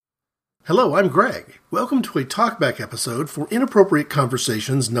Hello, I'm Greg. Welcome to a talkback episode for Inappropriate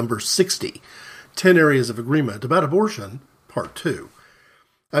Conversations number 60, 10 Areas of Agreement About Abortion, Part 2.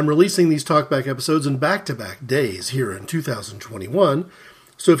 I'm releasing these talkback episodes in back-to-back days here in 2021,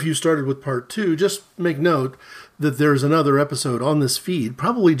 so if you started with Part 2, just make note that there's another episode on this feed,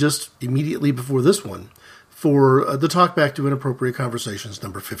 probably just immediately before this one, for the talkback to Inappropriate Conversations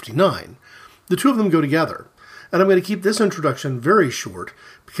number 59. The two of them go together. And I'm going to keep this introduction very short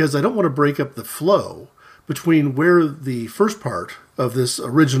because I don't want to break up the flow between where the first part of this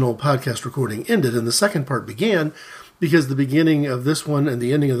original podcast recording ended and the second part began, because the beginning of this one and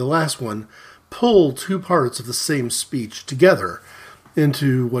the ending of the last one pull two parts of the same speech together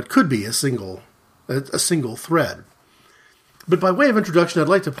into what could be a single thread. But by way of introduction, I'd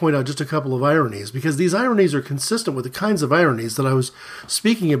like to point out just a couple of ironies, because these ironies are consistent with the kinds of ironies that I was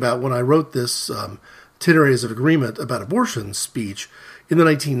speaking about when I wrote this 10 Areas of Agreement About Abortion speech in the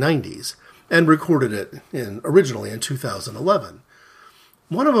 1990s and recorded it originally in 2011.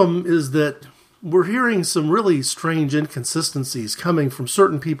 One of them is that we're hearing some really strange inconsistencies coming from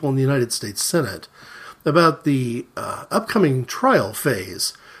certain people in the United States Senate about the upcoming trial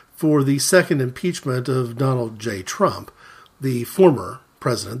phase for the second impeachment of Donald J. Trump, the former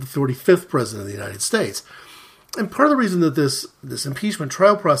president, the 45th president of the United States. And part of the reason that this impeachment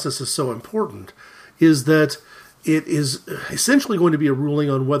trial process is so important is that it is essentially going to be a ruling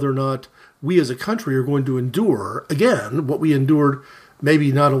on whether or not we as a country are going to endure, again, what we endured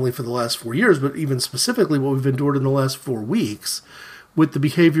maybe not only for the last 4 years, but even specifically what we've endured in the last 4 weeks with the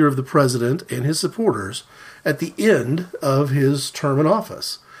behavior of the president and his supporters at the end of his term in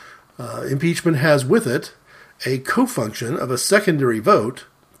office. Impeachment has with it a co-function of a secondary vote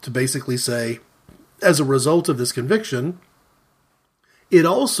to basically say, as a result of this conviction, it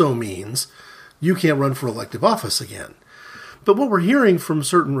also means you can't run for elective office again. But what we're hearing from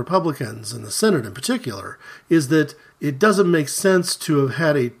certain Republicans in the Senate in particular is that it doesn't make sense to have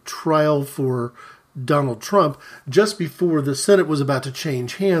had a trial for Donald Trump just before the Senate was about to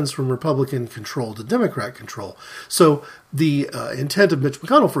change hands from Republican control to Democrat control. So the intent of Mitch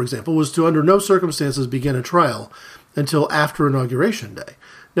McConnell, for example, was to under no circumstances begin a trial until after Inauguration Day.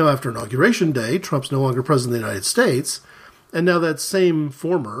 Now, after Inauguration Day, Trump's no longer president of the United States, and now that same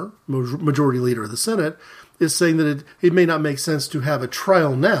former majority leader of the Senate is saying that it may not make sense to have a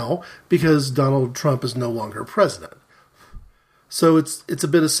trial now because Donald Trump is no longer president. So it's a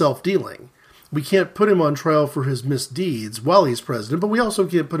bit of self-dealing. We can't put him on trial for his misdeeds while he's president, but we also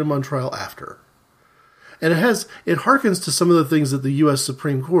can't put him on trial after. And it harkens to some of the things that the U.S.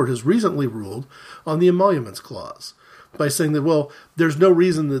 Supreme Court has recently ruled on the Emoluments Clause by saying that, well, there's no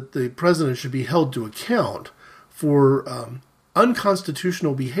reason that the president should be held to account for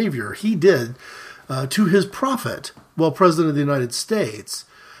unconstitutional behavior he did to his profit while president of the United States,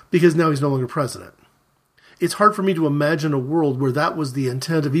 because now he's no longer president. It's hard for me to imagine a world where that was the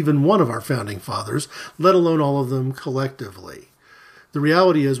intent of even one of our founding fathers, let alone all of them collectively. The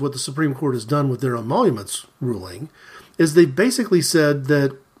reality is what the Supreme Court has done with their emoluments ruling is they basically said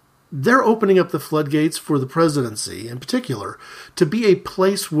that they're opening up the floodgates for the presidency, in particular, to be a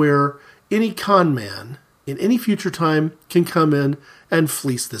place where any con man in any future time can come in and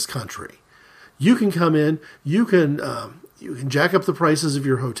fleece this country. You can come in, you can jack up the prices of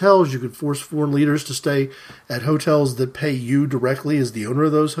your hotels, you can force foreign leaders to stay at hotels that pay you directly as the owner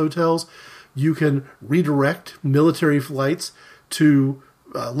of those hotels. You can redirect military flights to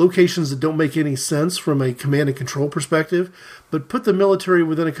locations that don't make any sense from a command and control perspective, but put the military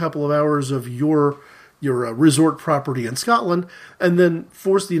within a couple of hours of your resort property in Scotland, and then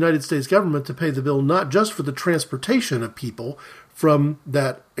force the United States government to pay the bill not just for the transportation of people from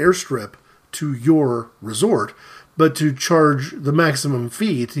that airstrip to your resort, but to charge the maximum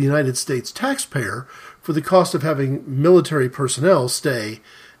fee to the United States taxpayer for the cost of having military personnel stay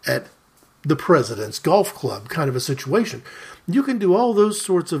at the president's golf club kind of a situation. You can do all those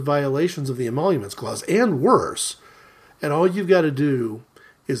sorts of violations of the Emoluments Clause and worse, and all you've got to do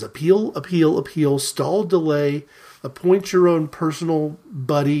is appeal, stall, delay, appoint your own personal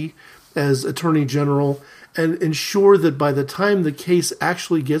buddy as Attorney General, and ensure that by the time the case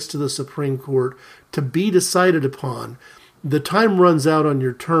actually gets to the Supreme Court to be decided upon, the time runs out on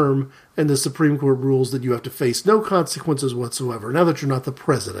your term and the Supreme Court rules that you have to face no consequences whatsoever now that you're not the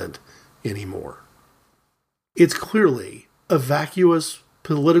president anymore. It's clearly a vacuous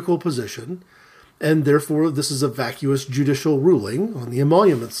political position, and therefore this is a vacuous judicial ruling on the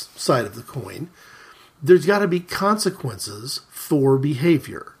emoluments side of the coin. There's got to be consequences for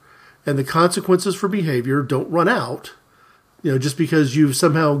behavior. And the consequences for behavior don't run out, just because you've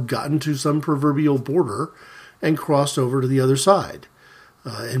somehow gotten to some proverbial border and crossed over to the other side.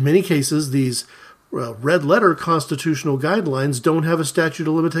 In many cases, these red letter constitutional guidelines don't have a statute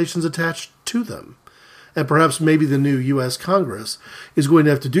of limitations attached to them. And perhaps maybe the new U.S. Congress is going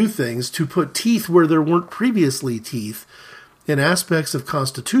to have to do things to put teeth where there weren't previously teeth in aspects of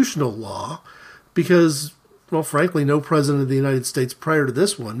constitutional law because, well, frankly, no president of the United States prior to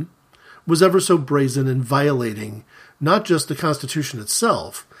this one was ever so brazen in violating not just the Constitution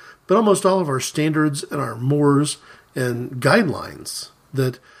itself, but almost all of our standards and our mores and guidelines,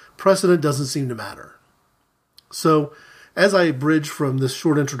 that precedent doesn't seem to matter. So, as I bridge from this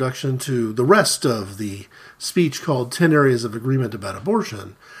short introduction to the rest of the speech called 10 Areas of Agreement About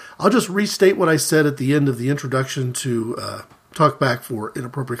Abortion, I'll just restate what I said at the end of the introduction to Talkback for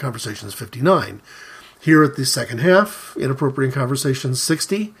Inappropriate Conversations 59. Here at the second half, Inappropriate Conversations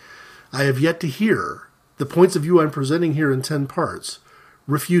 60, I have yet to hear the points of view I'm presenting here in 10 parts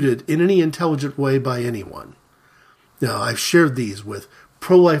refuted in any intelligent way by anyone. Now, I've shared these with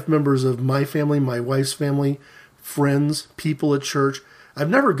pro-life members of my family, my wife's family, friends, people at church. I've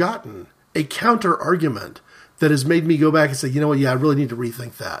never gotten a counter-argument that has made me go back and say, you know what, yeah, I really need to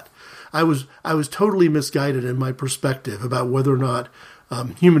rethink that. I was totally misguided in my perspective about whether or not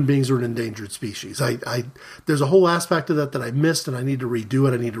human beings are an endangered species. There's a whole aspect of that I missed, and I need to redo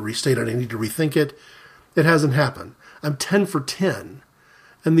it, I need to restate it, I need to rethink it. It hasn't happened. I'm 10 for 10.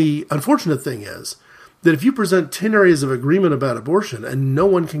 And the unfortunate thing is that if you present 10 areas of agreement about abortion and no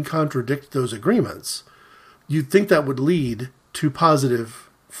one can contradict those agreements, you'd think that would lead to positive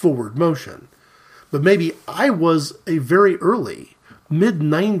forward motion. But maybe I was a very early,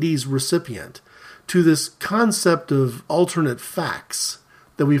 mid-90s recipient to this concept of alternate facts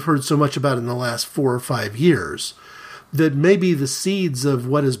that we've heard so much about in the last 4 or 5 years, that may be the seeds of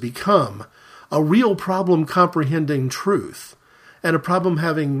what has become a real problem comprehending truth, and a problem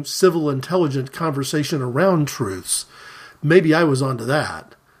having civil, intelligent conversation around truths. Maybe I was onto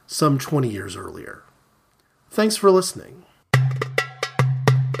that some 20 years earlier. Thanks for listening.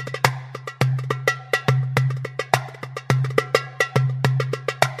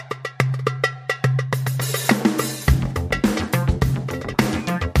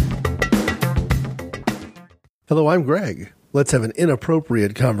 Hello, I'm Greg. Let's have an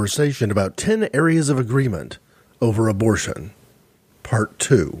inappropriate conversation about 10 areas of agreement over abortion. Part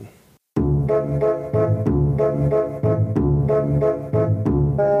 2.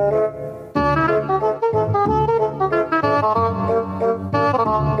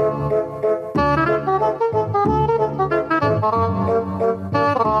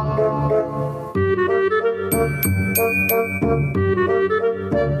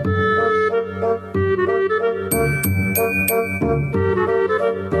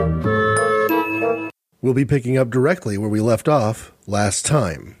 We'll be picking up directly where we left off last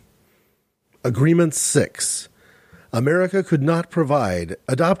time. Agreement 6. America could not provide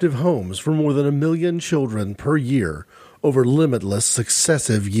adoptive homes for more than 1 million children per year over limitless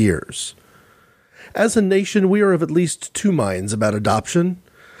successive years. As a nation, we are of at least two minds about adoption.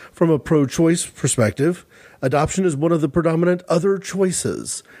 From a pro-choice perspective, adoption is one of the predominant other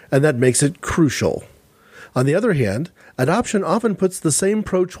choices, and that makes it crucial. On the other hand, adoption often puts the same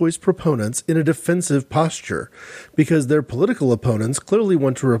pro-choice proponents in a defensive posture because their political opponents clearly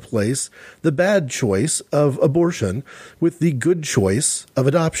want to replace the bad choice of abortion with the good choice of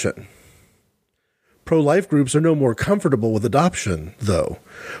adoption. Pro-life groups are no more comfortable with adoption, though.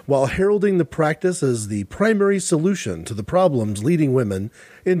 While heralding the practice as the primary solution to the problems leading women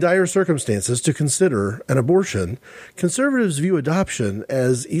in dire circumstances to consider an abortion, conservatives view adoption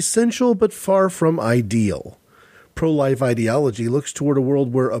as essential but far from ideal. Pro-life ideology looks toward a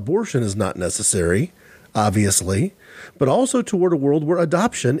world where abortion is not necessary, obviously, but also toward a world where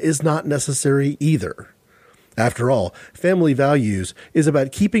adoption is not necessary either. After all, family values is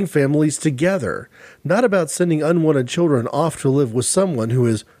about keeping families together, not about sending unwanted children off to live with someone who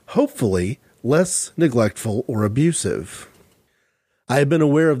is, hopefully, less neglectful or abusive. I have been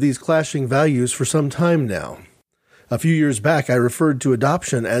aware of these clashing values for some time now. A few years back, I referred to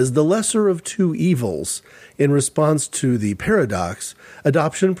adoption as the lesser of two evils in response to the paradox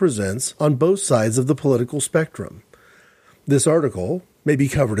adoption presents on both sides of the political spectrum. This article may be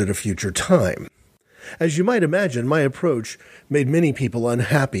covered at a future time. As you might imagine, my approach made many people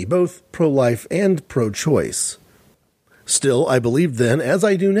unhappy, both pro-life and pro-choice. Still, I believed then, as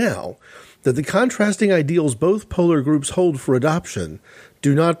I do now, that the contrasting ideals both polar groups hold for adoption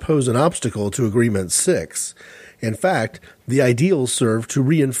do not pose an obstacle to Agreement 6. In fact, the ideals serve to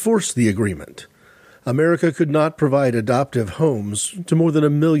reinforce the agreement. America could not provide adoptive homes to more than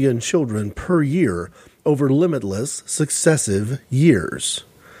 1 million children per year over limitless successive years.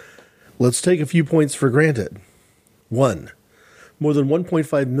 Let's take a few points for granted. 1. More than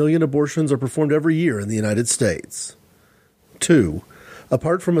 1.5 million abortions are performed every year in the United States. 2.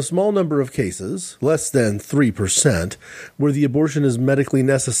 Apart from a small number of cases, less than 3%, where the abortion is medically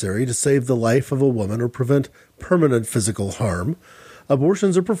necessary to save the life of a woman or prevent permanent physical harm,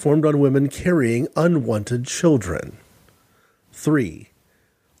 abortions are performed on women carrying unwanted children. 3.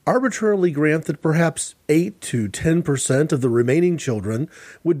 Arbitrarily grant that perhaps 8 to 10% of the remaining children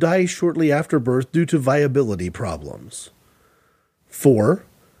would die shortly after birth due to viability problems. 4.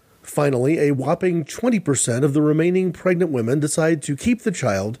 Finally, a whopping 20% of the remaining pregnant women decide to keep the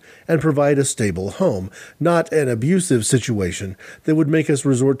child and provide a stable home, not an abusive situation that would make us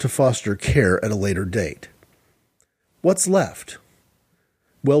resort to foster care at a later date. What's left?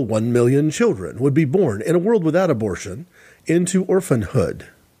 Well, 1 million children would be born in a world without abortion into orphanhood.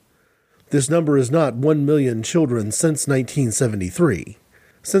 This number is not 1 million children since 1973.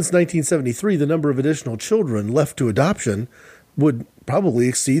 Since 1973, the number of additional children left to adoption would probably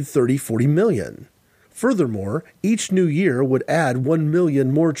exceed 40 million. Furthermore, each new year would add 1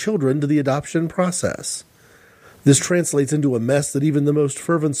 million more children to the adoption process. This translates into a mess that even the most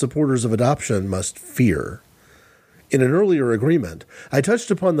fervent supporters of adoption must fear. In an earlier agreement, I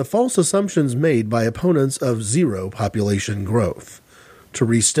touched upon the false assumptions made by opponents of zero population growth. To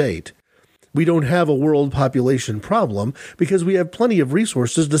restate, we don't have a world population problem because we have plenty of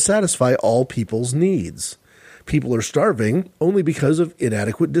resources to satisfy all people's needs. People are starving only because of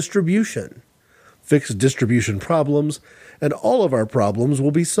inadequate distribution. Fix distribution problems, and all of our problems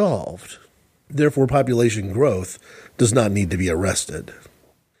will be solved. Therefore, population growth does not need to be arrested.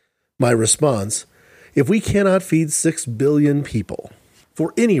 My response: if we cannot feed 6 billion people,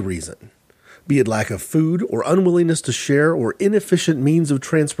 for any reason, be it lack of food or unwillingness to share or inefficient means of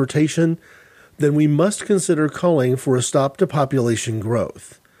transportation, then we must consider calling for a stop to population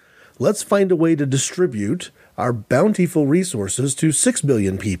growth. Let's find a way to distribute our bountiful resources to 6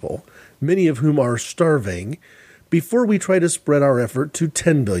 billion people, many of whom are starving, before we try to spread our effort to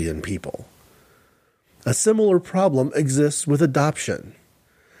 10 billion people. A similar problem exists with adoption.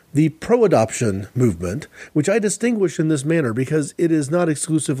 The pro-adoption movement, which I distinguish in this manner because it is not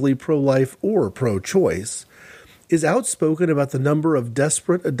exclusively pro-life or pro-choice, is outspoken about the number of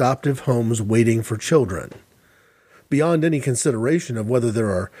desperate adoptive homes waiting for children. Beyond any consideration of whether there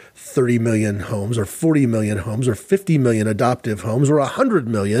are 30 million homes or 40 million homes or 50 million adoptive homes or 100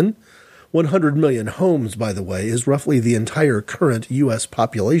 million, 100 million homes, by the way, is roughly the entire current U.S.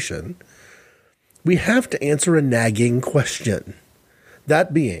 population, we have to answer a nagging question.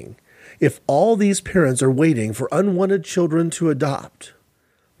 That being, if all these parents are waiting for unwanted children to adopt,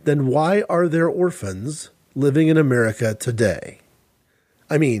 then why are there orphans living in America today?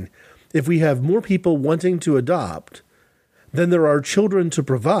 I mean, if we have more people wanting to adopt than there are children to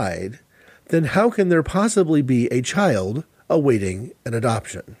provide, then how can there possibly be a child awaiting an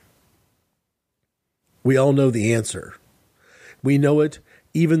adoption? We all know the answer. We know it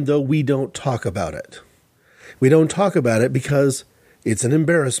even though we don't talk about it. We don't talk about it because it's an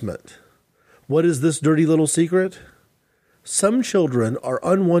embarrassment. What is this dirty little secret? Some children are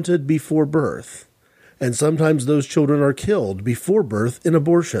unwanted before birth, and sometimes those children are killed before birth in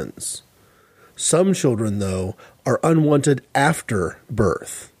abortions. Some children, though, are unwanted after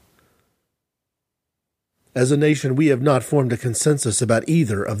birth. As a nation, we have not formed a consensus about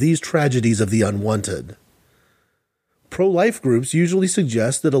either of these tragedies of the unwanted. Pro-life groups usually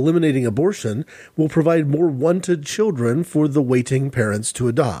suggest that eliminating abortion will provide more wanted children for the waiting parents to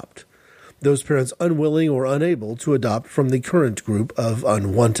adopt, those parents unwilling or unable to adopt from the current group of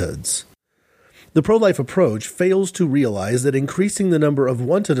unwanteds. The pro-life approach fails to realize that increasing the number of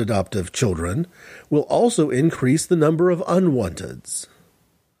wanted adoptive children will also increase the number of unwanteds.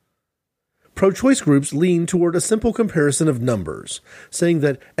 Pro-choice groups lean toward a simple comparison of numbers, saying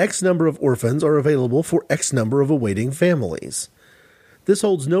that X number of orphans are available for X number of awaiting families. This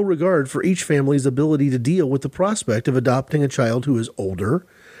holds no regard for each family's ability to deal with the prospect of adopting a child who is older,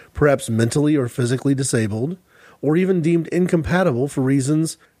 perhaps mentally or physically disabled, or even deemed incompatible for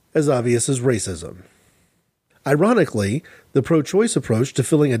reasons as obvious as racism. Ironically, the pro-choice approach to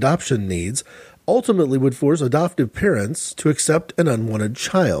filling adoption needs ultimately would force adoptive parents to accept an unwanted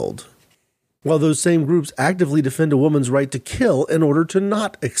child, while those same groups actively defend a woman's right to kill in order to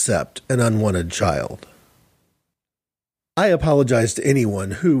not accept an unwanted child. I apologize to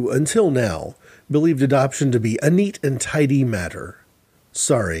anyone who, until now, believed adoption to be a neat and tidy matter.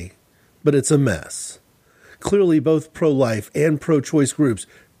 Sorry, but it's a mess. Clearly, both pro-life and pro-choice groups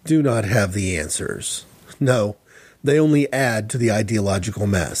do not have the answers. No, they only add to the ideological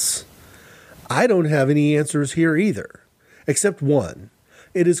mess. I don't have any answers here either, except one.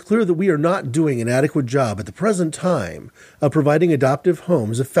 it is clear that we are not doing an adequate job at the present time of providing adoptive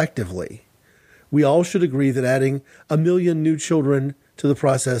homes effectively. We all should agree that adding 1 million new children to the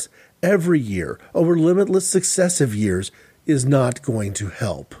process every year over limitless successive years is not going to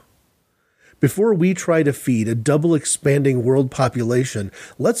help. Before we try to feed a double expanding world population,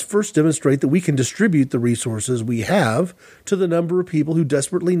 let's first demonstrate that we can distribute the resources we have to the number of people who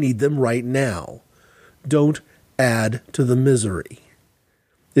desperately need them right now. Don't add to the misery.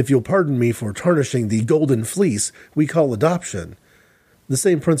 If you'll pardon me for tarnishing the golden fleece we call adoption, the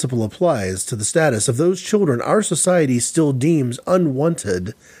same principle applies to the status of those children our society still deems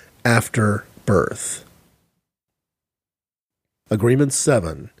unwanted after birth. Agreement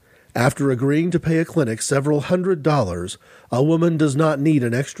 7. After agreeing to pay a clinic several $100s, a woman does not need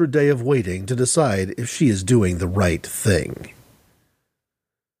an extra day of waiting to decide if she is doing the right thing.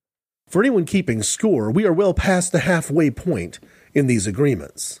 For anyone keeping score, we are well past the halfway point in these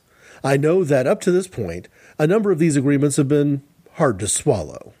agreements. I know that up to this point, a number of these agreements have been hard to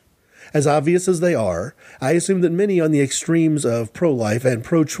swallow. As obvious as they are, I assume that many on the extremes of pro-life and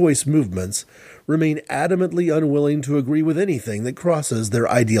pro-choice movements remain adamantly unwilling to agree with anything that crosses their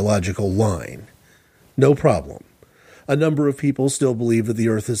ideological line. No problem. A number of people still believe that the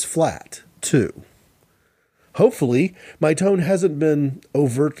earth is flat, too. Hopefully, my tone hasn't been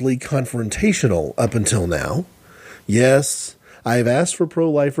overtly confrontational up until now. Yes, I have asked for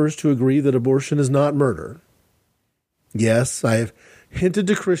pro-lifers to agree that abortion is not murder. Yes, I have hinted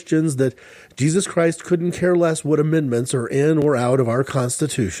to Christians that Jesus Christ couldn't care less what amendments are in or out of our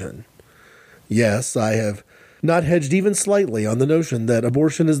Constitution. Yes, I have not hedged even slightly on the notion that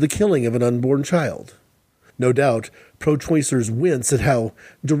abortion is the killing of an unborn child. No doubt, pro-choicers wince at how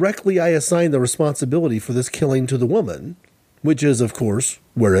directly I assign the responsibility for this killing to the woman, which is, of course,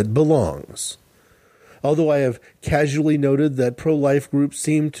 where it belongs. Although I have casually noted that pro-life groups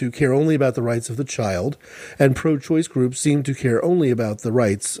seem to care only about the rights of the child, and pro-choice groups seem to care only about the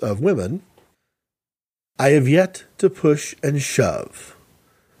rights of women, I have yet to push and shove.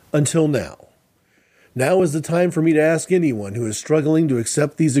 Until now. Now is the time for me to ask anyone who is struggling to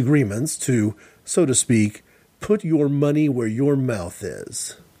accept these agreements to, so to speak, put your money where your mouth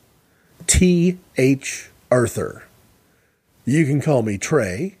is. T.H. Arthur. You can call me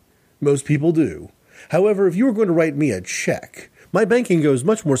Trey. Most people do. However, if you are going to write me a check, my banking goes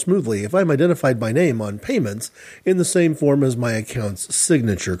much more smoothly if I'm identified by name on payments in the same form as my account's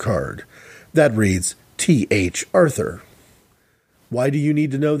signature card. That reads T.H. Arthur. Why do you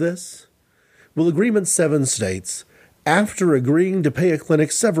need to know this? Well, Agreement 7 states, after agreeing to pay a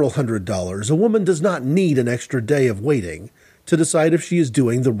clinic several $100s, a woman does not need an extra day of waiting to decide if she is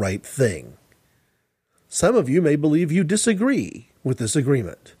doing the right thing. Some of you may believe you disagree with this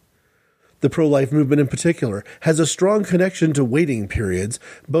agreement. The pro-life movement in particular has a strong connection to waiting periods,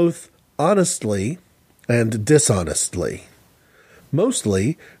 both honestly and dishonestly.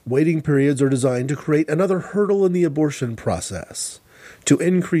 Mostly, waiting periods are designed to create another hurdle in the abortion process, to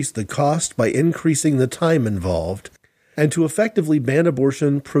increase the cost by increasing the time involved, and to effectively ban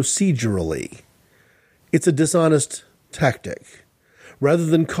abortion procedurally. It's a dishonest tactic. Rather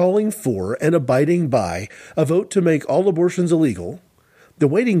than calling for and abiding by a vote to make all abortions illegal, the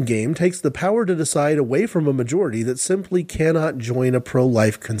waiting game takes the power to decide away from a majority that simply cannot join a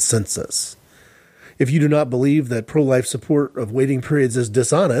pro-life consensus. If you do not believe that pro-life support of waiting periods is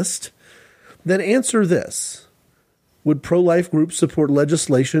dishonest, then answer this. Would pro-life groups support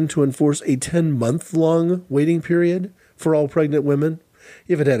legislation to enforce a 10-month-long waiting period for all pregnant women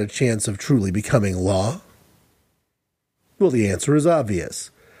if it had a chance of truly becoming law? Well, the answer is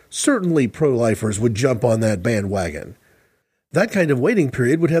obvious. Certainly pro-lifers would jump on that bandwagon. That kind of waiting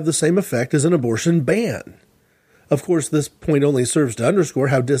period would have the same effect as an abortion ban. Of course, this point only serves to underscore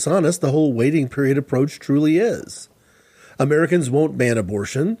how dishonest the whole waiting period approach truly is. Americans won't ban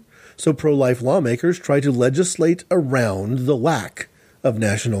abortion, so pro-life lawmakers try to legislate around the lack of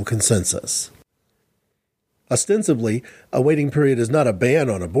national consensus. Ostensibly, a waiting period is not a ban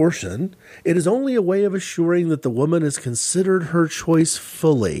on abortion. It is only a way of assuring that the woman has considered her choice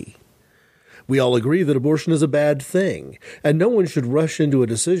fully. We all agree that abortion is a bad thing, and no one should rush into a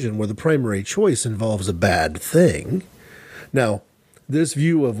decision where the primary choice involves a bad thing. Now, this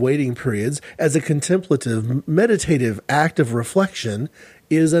view of waiting periods as a contemplative, meditative act of reflection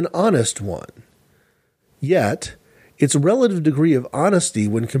is an honest one. Yet, its relative degree of honesty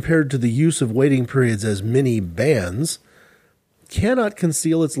when compared to the use of waiting periods as mini bans cannot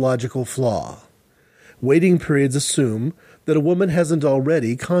conceal its logical flaw. Waiting periods assume that a woman hasn't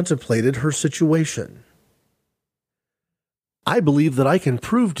already contemplated her situation. I believe that I can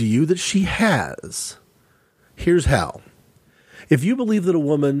prove to you that she has. Here's how. If you believe that a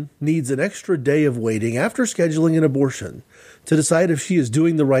woman needs an extra day of waiting after scheduling an abortion to decide if she is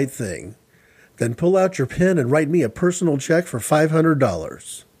doing the right thing, then pull out your pen and write me a personal check for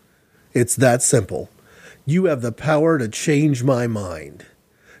 $500. It's that simple. You have the power to change my mind.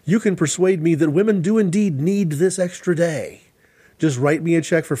 You can persuade me that women do indeed need this extra day. Just write me a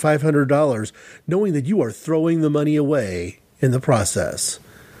check for $500, knowing that you are throwing the money away in the process.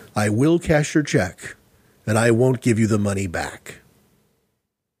 I will cash your check, and I won't give you the money back.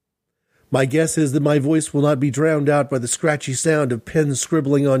 My guess is that my voice will not be drowned out by the scratchy sound of pens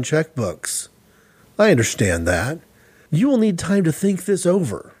scribbling on checkbooks. I understand that. You will need time to think this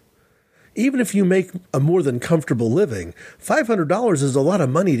over. Even if you make a more than comfortable living, $500 is a lot of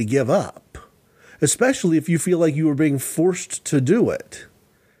money to give up, especially if you feel like you are being forced to do it.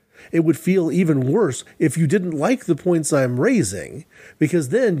 It would feel even worse if you didn't like the points I'm raising, because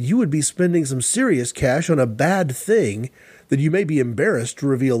then you would be spending some serious cash on a bad thing that you may be embarrassed to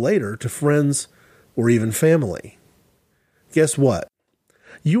reveal later to friends or even family. Guess what?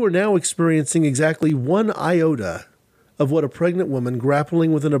 You are now experiencing exactly 1 iota of what a pregnant woman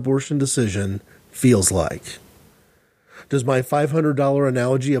grappling with an abortion decision feels like. Does my $500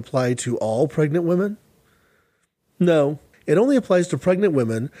 analogy apply to all pregnant women? No, it only applies to pregnant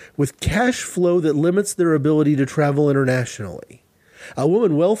women with cash flow that limits their ability to travel internationally. A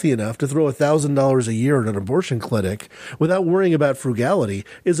woman wealthy enough to throw $1,000 a year at an abortion clinic without worrying about frugality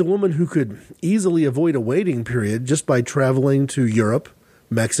is a woman who could easily avoid a waiting period just by traveling to Europe,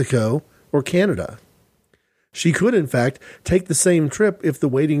 Mexico, or Canada. She could, in fact, take the same trip if the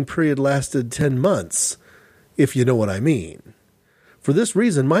waiting period lasted 10 months, if you know what I mean. For this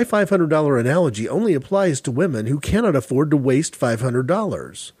reason, my $500 analogy only applies to women who cannot afford to waste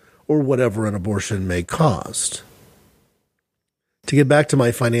 $500, or whatever an abortion may cost. To get back to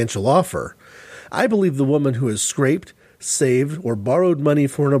my financial offer, I believe the woman who has scraped, saved, or borrowed money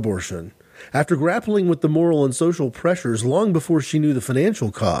for an abortion, after grappling with the moral and social pressures long before she knew the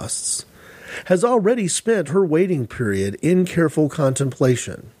financial costs, has already spent her waiting period in careful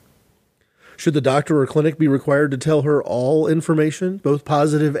contemplation. Should the doctor or clinic be required to tell her all information, both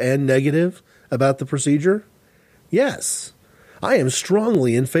positive and negative, about the procedure? Yes, I am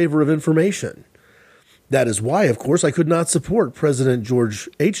strongly in favor of information. That is why, of course, I could not support President George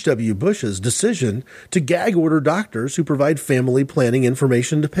H.W. Bush's decision to gag order doctors who provide family planning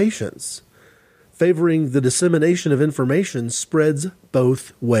information to patients. Favoring the dissemination of information spreads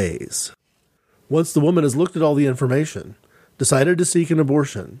both ways. Once the woman has looked at all the information, decided to seek an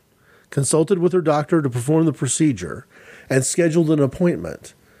abortion, consulted with her doctor to perform the procedure, and scheduled an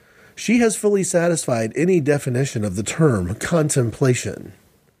appointment, she has fully satisfied any definition of the term contemplation.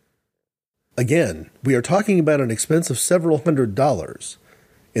 Again, we are talking about an expense of several $100s.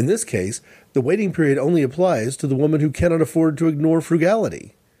 In this case, the waiting period only applies to the woman who cannot afford to ignore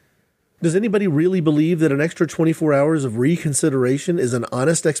frugality. Does anybody really believe that an extra 24 hours of reconsideration is an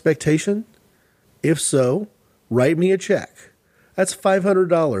honest expectation? If so, write me a check. That's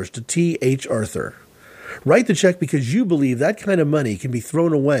 $500 to T.H. Arthur. Write the check because you believe that kind of money can be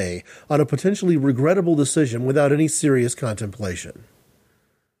thrown away on a potentially regrettable decision without any serious contemplation.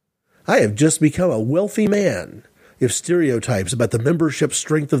 I have just become a wealthy man if stereotypes about the membership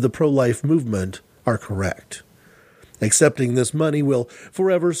strength of the pro-life movement are correct. Accepting this money will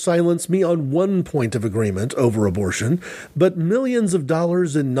forever silence me on one point of agreement over abortion, but millions of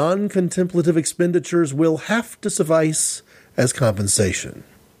dollars in non-contemplative expenditures will have to suffice as compensation.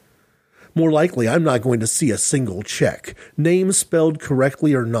 More likely, I'm not going to see a single check, name spelled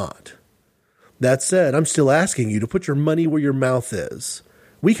correctly or not. That said, I'm still asking you to put your money where your mouth is.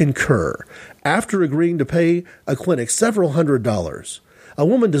 We concur. After agreeing to pay a clinic several $100s, a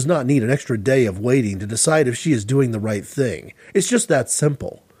woman does not need an extra day of waiting to decide if she is doing the right thing. It's just that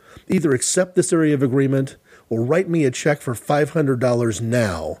simple. Either accept this area of agreement or write me a check for $500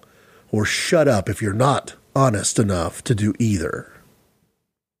 now, or shut up if you're not honest enough to do either.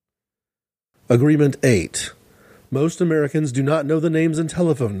 Agreement 8. Most Americans do not know the names and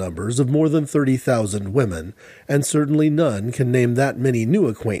telephone numbers of more than 30,000 women, and certainly none can name that many new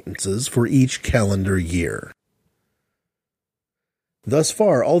acquaintances for each calendar year. Thus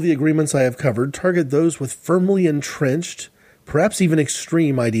far, all the agreements I have covered target those with firmly entrenched, perhaps even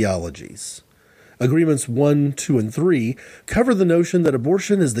extreme ideologies. Agreements 1, 2, and 3 cover the notion that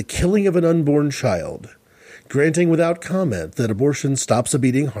abortion is the killing of an unborn child, granting without comment that abortion stops a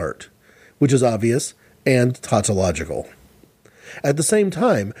beating heart, which is obvious and tautological. At the same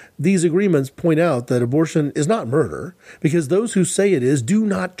time, these agreements point out that abortion is not murder, because those who say it is do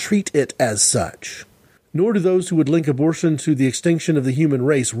not treat it as such. Nor do those who would link abortion to the extinction of the human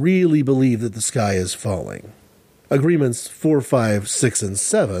race really believe that the sky is falling. Agreements 4, 5, 6, and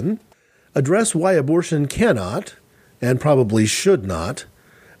 7 address why abortion cannot, and probably should not,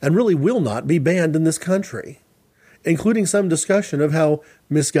 and really will not be banned in this country, including some discussion of how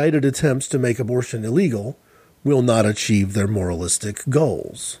misguided attempts to make abortion illegal will not achieve their moralistic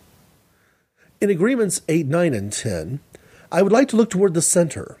goals. In Agreements 8, 9, and 10, I would like to look toward the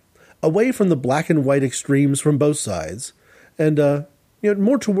center, away from the black and white extremes from both sides, and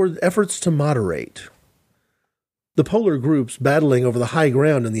more toward efforts to moderate. The polar groups battling over the high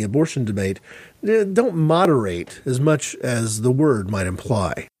ground in the abortion debate don't moderate as much as the word might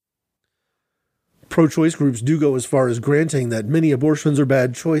imply. Pro-choice groups do go as far as granting that many abortions are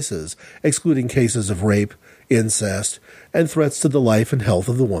bad choices, excluding cases of rape, incest, and threats to the life and health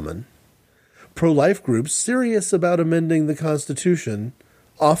of the woman. Pro-life groups serious about amending the Constitution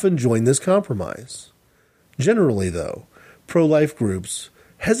often join this compromise. Generally, though, pro-life groups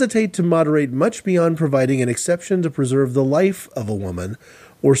hesitate to moderate much beyond providing an exception to preserve the life of a woman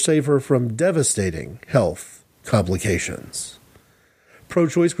or save her from devastating health complications.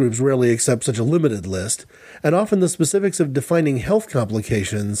 Pro-choice groups rarely accept such a limited list, and often the specifics of defining health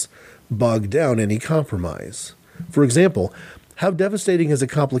complications bog down any compromise. For example, how devastating is a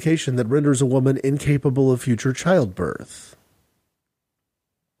complication that renders a woman incapable of future childbirth?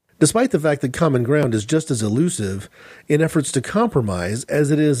 Despite the fact that common ground is just as elusive in efforts to compromise as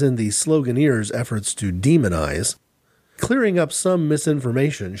it is in the sloganeers' efforts to demonize, clearing up some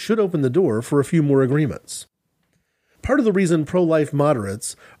misinformation should open the door for a few more agreements. Part of the reason pro-life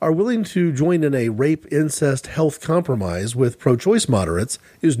moderates are willing to join in a rape, incest, health compromise with pro-choice moderates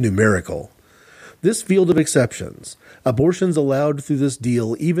is numerical. This field of exceptions, abortions allowed through this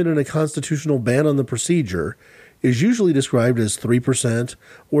deal even in a constitutional ban on the procedure, is usually described as 3%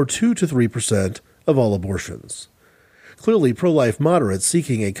 or 2 to 3% of all abortions. Clearly, pro-life moderates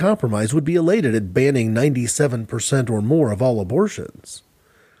seeking a compromise would be elated at banning 97% or more of all abortions.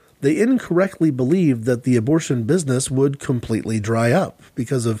 They incorrectly believed that the abortion business would completely dry up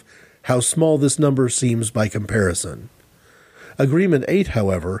because of how small this number seems by comparison. Agreement 8,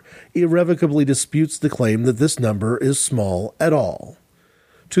 however, irrevocably disputes the claim that this number is small at all.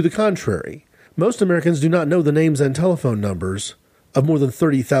 To the contrary, most Americans do not know the names and telephone numbers of more than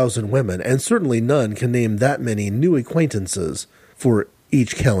 30,000 women, and certainly none can name that many new acquaintances for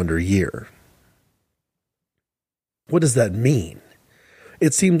each calendar year. What does that mean?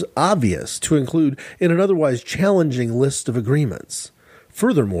 It seems obvious to include in an otherwise challenging list of agreements.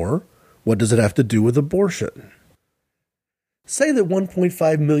 Furthermore, what does it have to do with abortion? Say that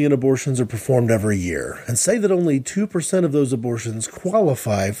 1.5 million abortions are performed every year, and say that only 2% of those abortions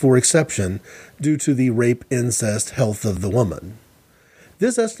qualify for exception due to the rape, incest, health of the woman.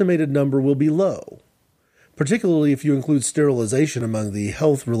 This estimated number will be low. Particularly if you include sterilization among the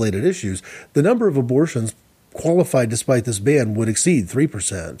health-related issues, the number of abortions qualified despite this ban would exceed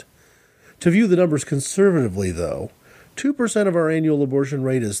 3%. To view the numbers conservatively, though, 2% of our annual abortion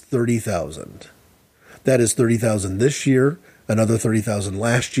rate is 30,000. That is 30,000 this year, another 30,000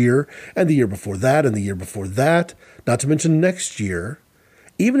 last year, and the year before that, and the year before that, not to mention next year.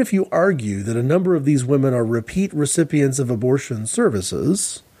 Even if you argue that a number of these women are repeat recipients of abortion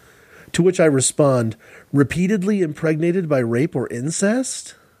services, to which I respond, repeatedly impregnated by rape or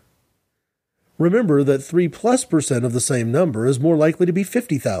incest? Remember that 3+% of the same number is more likely to be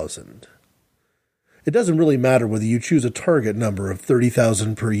 50,000. It doesn't really matter whether you choose a target number of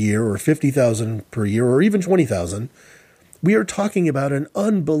 30,000 per year or 50,000 per year or even 20,000. We are talking about an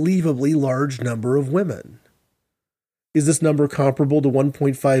unbelievably large number of women. Is this number comparable to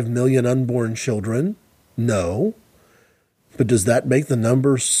 1.5 million unborn children? No. But does that make the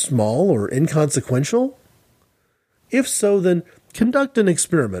number small or inconsequential? If so, then conduct an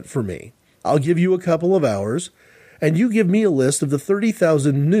experiment for me. I'll give you a couple of hours, and you give me a list of the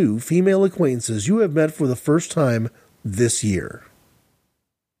 30,000 new female acquaintances you have met for the first time this year.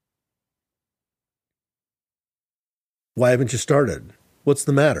 Why haven't you started? What's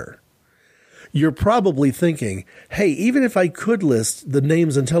the matter? You're probably thinking, hey, even if I could list the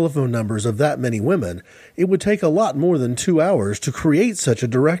names and telephone numbers of that many women, it would take a lot more than 2 hours to create such a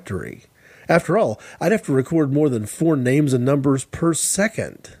directory. After all, I'd have to record more than 4 names and numbers per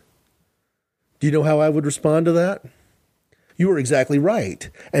second. Do you know how I would respond to that? You are exactly right,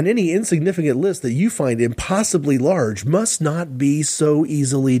 and any insignificant list that you find impossibly large must not be so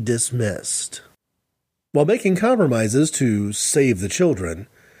easily dismissed. While making compromises to save the children,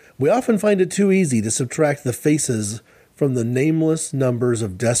 we often find it too easy to subtract the faces from the nameless numbers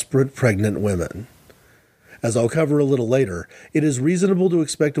of desperate pregnant women. As I'll cover a little later, it is reasonable to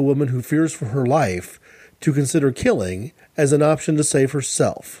expect a woman who fears for her life to consider killing as an option to save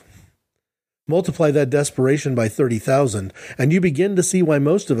herself. Multiply that desperation by 30,000, and you begin to see why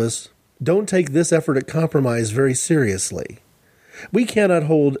most of us don't take this effort at compromise very seriously. We cannot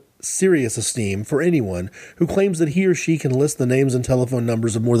hold serious esteem for anyone who claims that he or she can list the names and telephone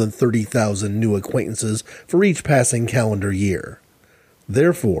numbers of more than 30,000 new acquaintances for each passing calendar year.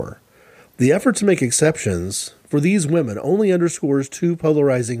 Therefore, the effort to make exceptions for these women only underscores two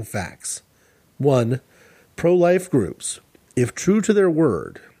polarizing facts. One, pro-life groups, if true to their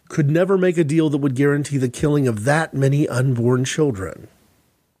word, could never make a deal that would guarantee the killing of that many unborn children.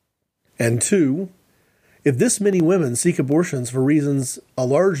 And two, if this many women seek abortions for reasons a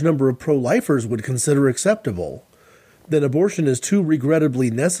large number of pro-lifers would consider acceptable, then abortion is too regrettably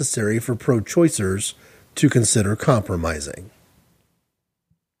necessary for pro-choicers to consider compromising.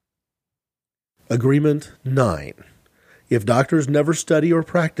 Agreement 9. If doctors never study or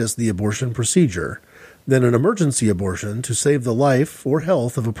practice the abortion procedure, then an emergency abortion to save the life or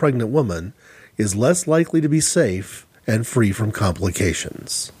health of a pregnant woman is less likely to be safe and free from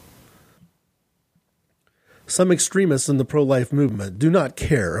complications. Some extremists in the pro-life movement do not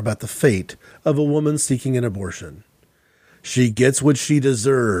care about the fate of a woman seeking an abortion. She gets what she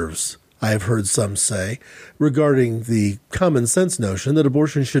deserves, I have heard some say, regarding the common sense notion that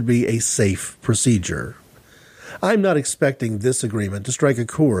abortion should be a safe procedure. I'm not expecting this agreement to strike a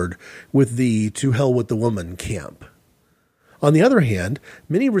chord with the "to hell with the woman" camp. On the other hand,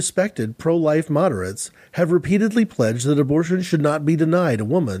 many respected pro-life moderates have repeatedly pledged that abortion should not be denied a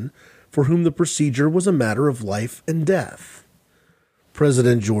woman for whom the procedure was a matter of life and death.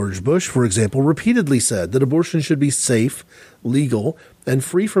 President George Bush, for example, repeatedly said that abortion should be safe, legal, and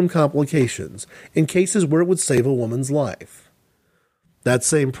free from complications in cases where it would save a woman's life. That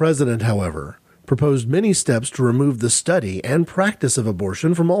same president, however, proposed many steps to remove the study and practice of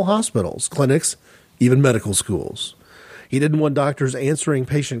abortion from all hospitals, clinics, even medical schools. He didn't want doctors answering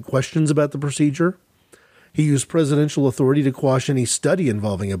patient questions about the procedure. He used presidential authority to quash any study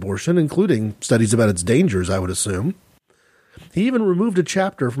involving abortion, including studies about its dangers, I would assume. He even removed a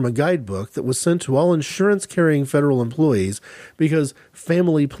chapter from a guidebook that was sent to all insurance-carrying federal employees because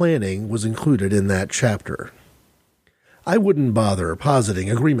family planning was included in that chapter. I wouldn't bother positing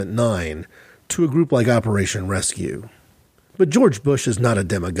Agreement 9 to a group like Operation Rescue. But George Bush is not a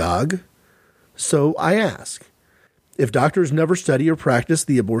demagogue. So I ask, if doctors never study or practice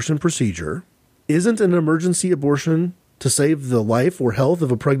the abortion procedure, isn't an emergency abortion to save the life or health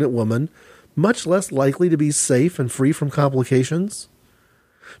of a pregnant woman much less likely to be safe and free from complications?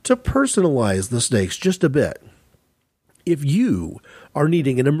 To personalize the stakes just a bit, if you are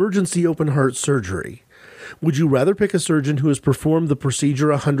needing an emergency open-heart surgery, would you rather pick a surgeon who has performed the procedure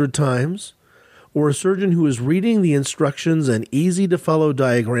 100 times, or a surgeon who is reading the instructions and easy-to-follow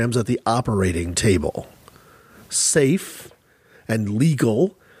diagrams at the operating table? Safe and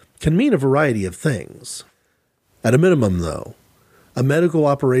legal can mean a variety of things. At a minimum, though, a medical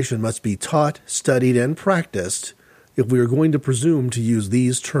operation must be taught, studied, and practiced if we are going to presume to use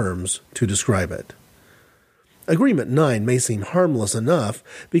these terms to describe it. Agreement 9 may seem harmless enough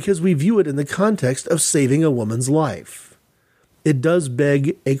because we view it in the context of saving a woman's life. It does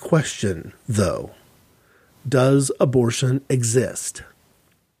beg a question, though. Does abortion exist?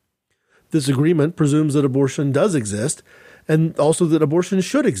 This agreement presumes that abortion does exist, and also that abortion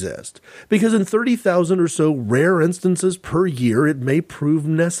should exist, because in 30,000 or so rare instances per year it may prove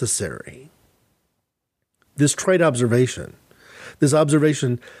necessary. This trite observation, this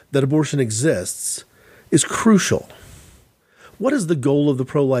observation that abortion exists, is crucial. What is the goal of the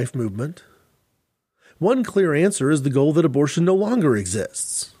pro-life movement? One clear answer is the goal that abortion no longer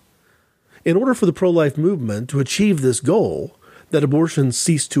exists. In order for the pro-life movement to achieve this goal, that abortion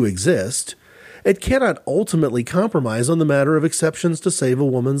cease to exist, it cannot ultimately compromise on the matter of exceptions to save a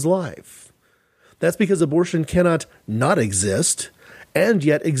woman's life. That's because abortion cannot not exist and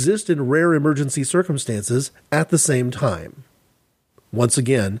yet exist in rare emergency circumstances at the same time. Once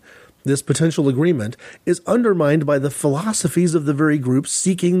again, this potential agreement is undermined by the philosophies of the very groups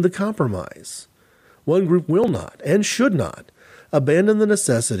seeking the compromise. One group will not and should not abandon the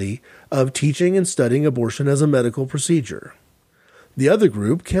necessity of teaching and studying abortion as a medical procedure. The other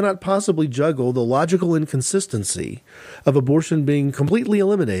group cannot possibly juggle the logical inconsistency of abortion being completely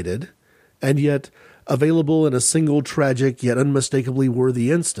eliminated and yet available in a single tragic yet unmistakably worthy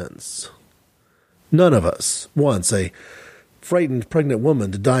instance. None of us wants a frightened pregnant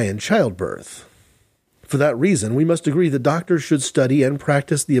woman to die in childbirth. For that reason, we must agree that doctors should study and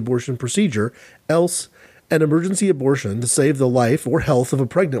practice the abortion procedure, else an emergency abortion to save the life or health of a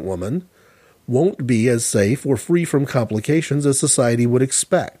pregnant woman won't be as safe or free from complications as society would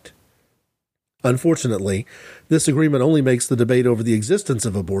expect. Unfortunately, this agreement only makes the debate over the existence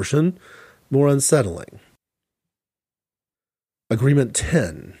of abortion more unsettling. Agreement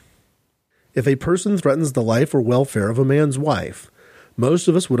 10. If a person threatens the life or welfare of a man's wife, most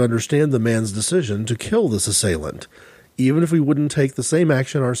of us would understand the man's decision to kill this assailant, even if we wouldn't take the same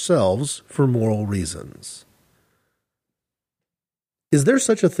action ourselves for moral reasons. Is there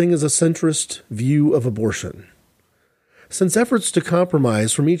such a thing as a centrist view of abortion? Since efforts to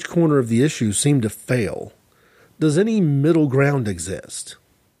compromise from each corner of the issue seem to fail, does any middle ground exist?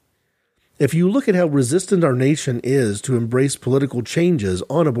 If you look at how resistant our nation is to embrace political changes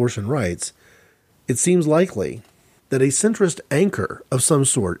on abortion rights, it seems likely that a centrist anchor of some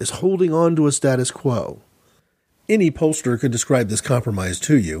sort is holding on to a status quo. Any pollster could describe this compromise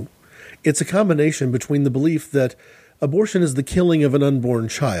to you. It's a combination between the belief that abortion is the killing of an unborn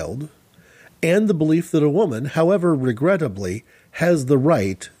child and the belief that a woman, however regrettably, has the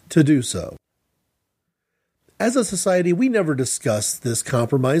right to do so. As a society, we never discuss this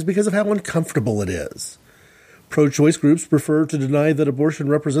compromise because of how uncomfortable it is. Pro-choice groups prefer to deny that abortion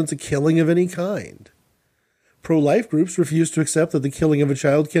represents a killing of any kind. Pro-life groups refuse to accept that the killing of a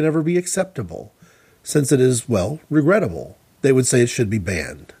child can ever be acceptable, since it is, well, regrettable. They would say it should be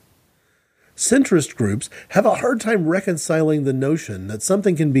banned. Centrist groups have a hard time reconciling the notion that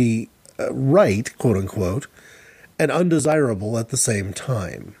something can be right, quote-unquote, and undesirable at the same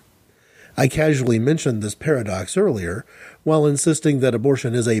time. I casually mentioned this paradox earlier, while insisting that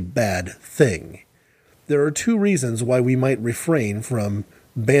abortion is a bad thing. There are two reasons why we might refrain from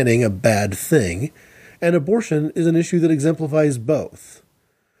banning a bad thing, and abortion is an issue that exemplifies both.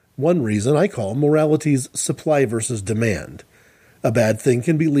 One reason I call morality's supply versus demand. A bad thing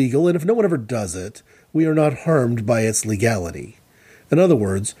can be legal, and if no one ever does it, we are not harmed by its legality. In other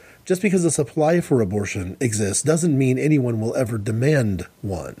words, just because a supply for abortion exists doesn't mean anyone will ever demand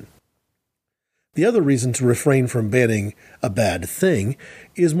one. The other reason to refrain from banning a bad thing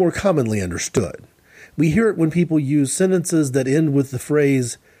is more commonly understood. We hear it when people use sentences that end with the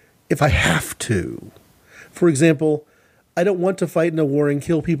phrase, "if I have to." For example, "I don't want to fight in a war and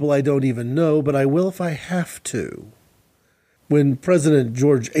kill people I don't even know, but I will if I have to." When President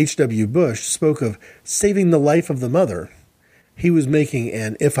George H.W. Bush spoke of saving the life of the mother, he was making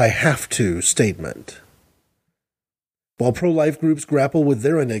an "if I have to" statement. While pro-life groups grapple with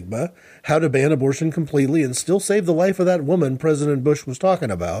their enigma, how to ban abortion completely and still save the life of that woman President Bush was talking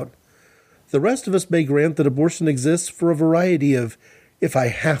about, the rest of us may grant that abortion exists for a variety of "if I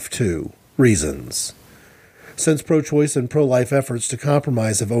have to" reasons. Since pro-choice and pro-life efforts to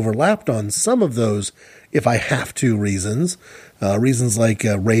compromise have overlapped on some of those "if I have to" reasons, reasons like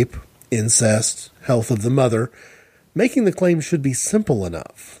rape, incest, health of the mother, making the claim should be simple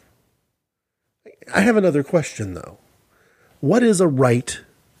enough. I have another question, though. What is a right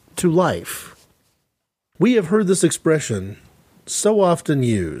to life? We have heard this expression so often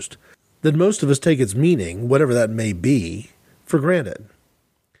used that most of us take its meaning, whatever that may be, for granted.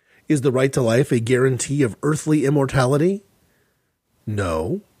 Is the right to life a guarantee of earthly immortality?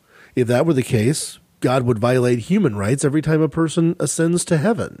 No. If that were the case, God would violate human rights every time a person ascends to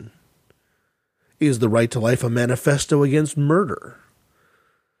heaven. Is the right to life a manifesto against murder?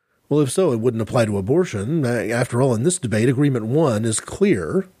 Well, if so, it wouldn't apply to abortion. After all, in this debate, Agreement 1 is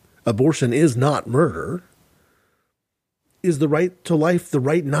clear. Abortion is not murder. Is the right to life the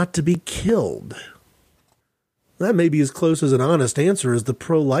right not to be killed? That may be as close as an honest answer as the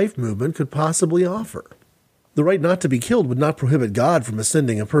pro-life movement could possibly offer. The right not to be killed would not prohibit God from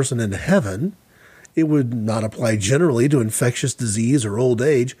ascending a person into heaven. It would not apply generally to infectious disease or old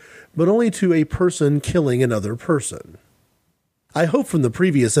age, but only to a person killing another person. I hope from the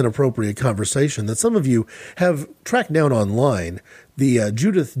previous inappropriate conversation that some of you have tracked down online the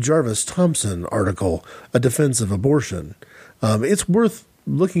Judith Jarvis Thompson article, A Defense of Abortion. It's worth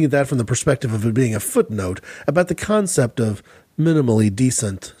looking at that from the perspective of it being a footnote about the concept of minimally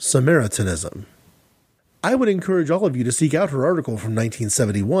decent Samaritanism. I would encourage all of you to seek out her article from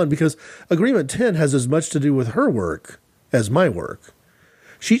 1971 because Agreement 10 has as much to do with her work as my work.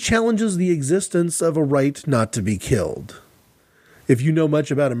 She challenges the existence of a right not to be killed. If you know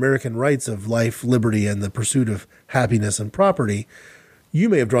much about American rights of life, liberty, and the pursuit of happiness and property, you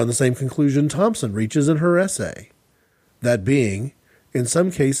may have drawn the same conclusion Thompson reaches in her essay. That being, in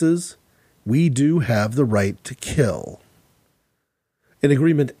some cases, we do have the right to kill. In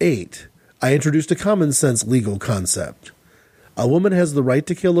Agreement 8, I introduced a common-sense legal concept. A woman has the right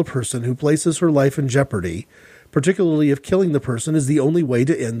to kill a person who places her life in jeopardy, particularly if killing the person is the only way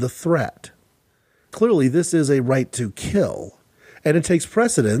to end the threat. Clearly, this is a right to kill, and it takes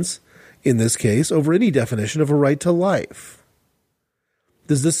precedence, in this case, over any definition of a right to life.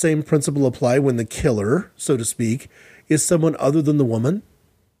 Does this same principle apply when the killer, so to speak, is someone other than the woman?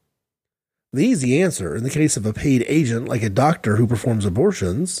 The easy answer, in the case of a paid agent like a doctor who performs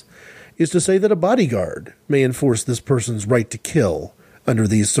abortions, is to say that a bodyguard may enforce this person's right to kill under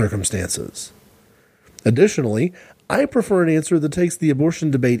these circumstances. Additionally, I prefer an answer that takes the abortion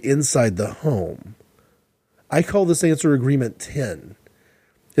debate inside the home. I call this answer Agreement 10.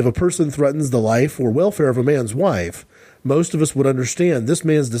 If a person threatens the life or welfare of a man's wife, most of us would understand this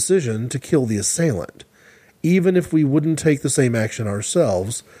man's decision to kill the assailant, even if we wouldn't take the same action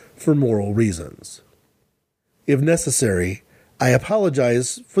ourselves for moral reasons. If necessary, I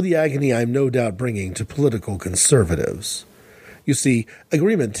apologize for the agony I'm no doubt bringing to political conservatives. You see,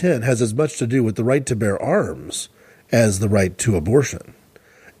 Agreement 10 has as much to do with the right to bear arms as the right to abortion.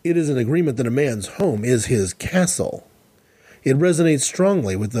 It is an agreement that a man's home is his castle. It resonates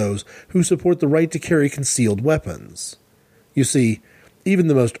strongly with those who support the right to carry concealed weapons. You see, even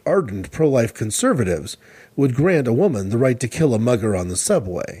the most ardent pro-life conservatives would grant a woman the right to kill a mugger on the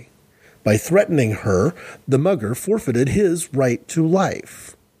subway. By threatening her, the mugger forfeited his right to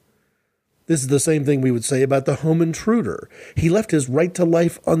life. This is the same thing we would say about the home intruder. He left his right to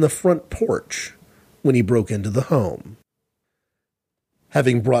life on the front porch when he broke into the home.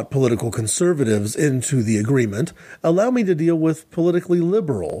 Having brought political conservatives into the agreement, allow me to deal with politically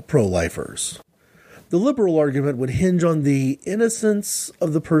liberal pro-lifers. The liberal argument would hinge on the innocence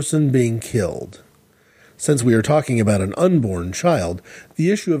of the person being killed. Since we are talking about an unborn child,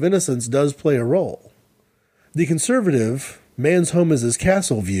 the issue of innocence does play a role. The conservative, man's home is his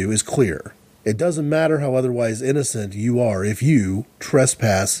castle view is clear. It doesn't matter how otherwise innocent you are if you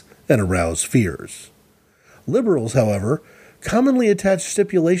trespass and arouse fears. Liberals, however, commonly attach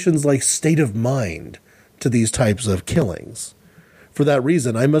stipulations like state of mind to these types of killings. For that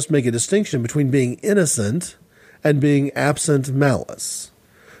reason, I must make a distinction between being innocent and being absent malice.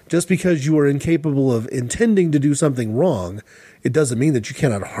 Just because you are incapable of intending to do something wrong, it doesn't mean that you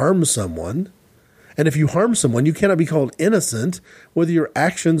cannot harm someone. And if you harm someone, you cannot be called innocent, whether your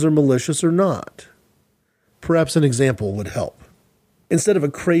actions are malicious or not. Perhaps an example would help. Instead of a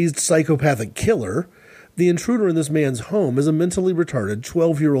crazed psychopathic killer, the intruder in this man's home is a mentally retarded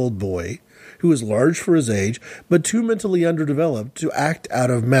 12-year-old boy who is large for his age, but too mentally underdeveloped to act out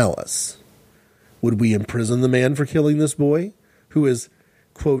of malice. Would we imprison the man for killing this boy, who is,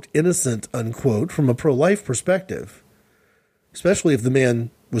 quote, innocent, unquote, from a pro-life perspective? Especially if the man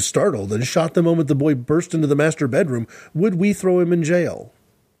was startled and shot the moment the boy burst into the master bedroom, would we throw him in jail?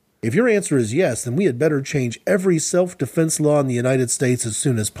 If your answer is yes, then we had better change every self-defense law in the United States as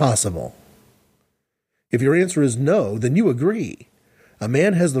soon as possible. If your answer is no, then you agree. A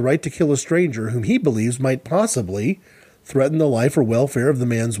man has the right to kill a stranger whom he believes might possibly threaten the life or welfare of the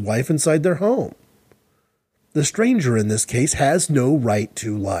man's wife inside their home. The stranger in this case has no right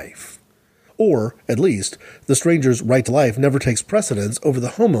to life. Or, at least, the stranger's right to life never takes precedence over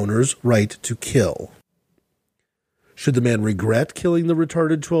the homeowner's right to kill. Should the man regret killing the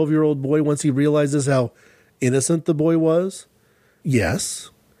retarded 12-year-old boy once he realizes how innocent the boy was? Yes.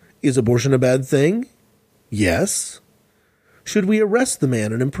 Is abortion a bad thing? Yes. Should we arrest the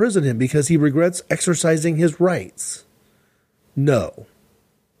man and imprison him because he regrets exercising his rights? No.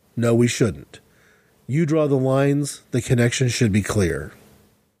 No, we shouldn't. You draw the lines, the connection should be clear.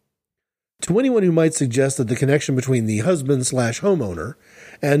 To anyone who might suggest that the connection between the husband/homeowner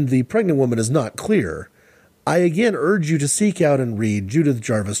and the pregnant woman is not clear, I again urge you to seek out and read Judith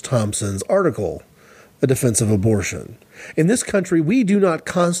Jarvis Thompson's article, A Defense of Abortion. In this country, we do not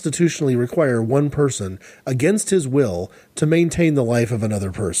constitutionally require one person, against his will, to maintain the life of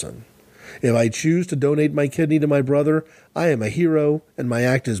another person. If I choose to donate my kidney to my brother, I am a hero, and my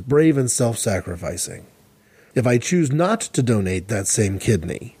act is brave and self-sacrificing. If I choose not to donate that same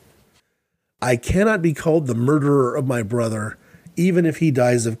kidney, I cannot be called the murderer of my brother, even if he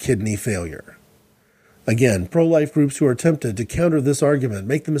dies of kidney failure. Again, pro-life groups who are tempted to counter this argument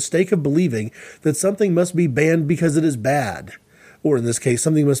make the mistake of believing that something must be banned because it is bad, or in this case,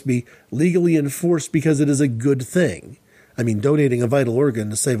 something must be legally enforced because it is a good thing. I mean, donating a vital organ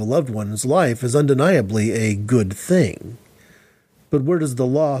to save a loved one's life is undeniably a good thing. But where does the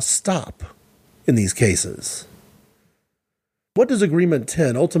law stop in these cases? What does Agreement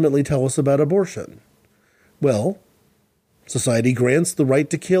 10 ultimately tell us about abortion? Well, society grants the right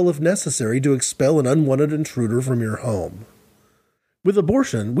to kill if necessary to expel an unwanted intruder from your home. With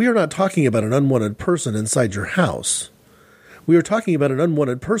abortion, we are not talking about an unwanted person inside your house. We are talking about an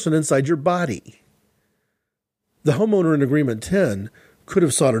unwanted person inside your body. The homeowner in Agreement 10 could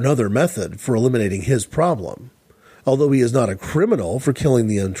have sought another method for eliminating his problem. Although he is not a criminal for killing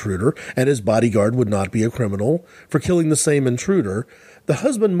the intruder, and his bodyguard would not be a criminal for killing the same intruder, the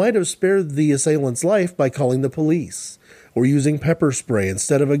husband might have spared the assailant's life by calling the police, or using pepper spray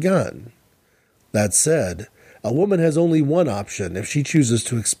instead of a gun. That said, a woman has only one option if she chooses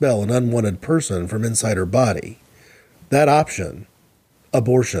to expel an unwanted person from inside her body. That option,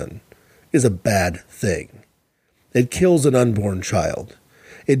 abortion, is a bad thing. It kills an unborn child.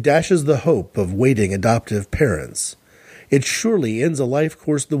 It dashes the hope of waiting adoptive parents. It surely ends a life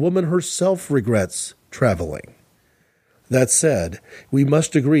course the woman herself regrets traveling. That said, we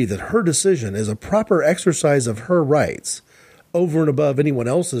must agree that her decision is a proper exercise of her rights, over and above anyone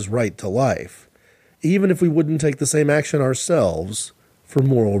else's right to life, even if we wouldn't take the same action ourselves for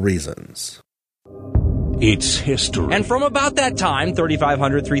moral reasons. It's history. And from about that time,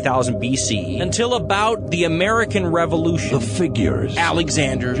 3500, 3000 BC, until about the American Revolution, The figures.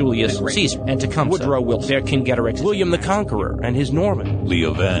 Alexander, Julius Caesar, and Tecumseh, Woodrow Wilson, Vercingetorix, William the Conqueror, and his Norman. The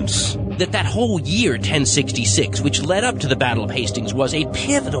events. That whole year, 1066, which led up to the Battle of Hastings, was a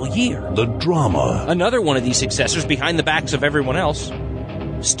pivotal year. The drama. Another one of these successors, behind the backs of everyone else,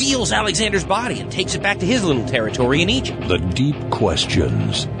 steals Alexander's body and takes it back to his little territory in Egypt. The deep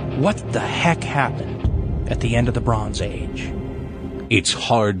questions. What the heck happened at the end of the Bronze Age? It's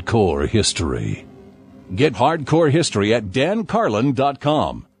hardcore history. Get hardcore history at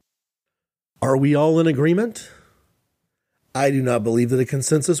dancarlin.com. Are we all in agreement? I do not believe that a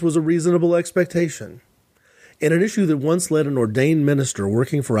consensus was a reasonable expectation. In an issue that once led an ordained minister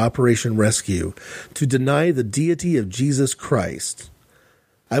working for Operation Rescue to deny the deity of Jesus Christ,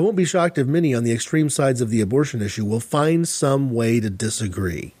 I won't be shocked if many on the extreme sides of the abortion issue will find some way to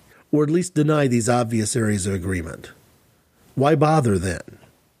disagree, or at least deny these obvious areas of agreement. Why bother then?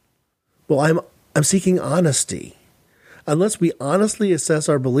 Well, I'm seeking honesty. Unless we honestly assess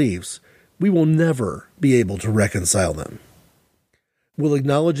our beliefs, we will never be able to reconcile them. Will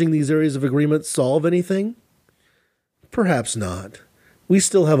acknowledging these areas of agreement solve anything? Perhaps not. We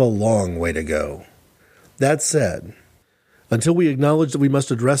still have a long way to go. That said, until we acknowledge that we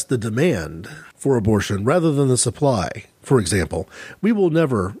must address the demand for abortion rather than the supply, for example, we will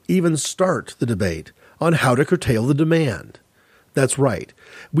never even start the debate on how to curtail the demand. That's right.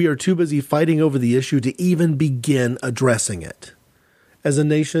 We are too busy fighting over the issue to even begin addressing it. As a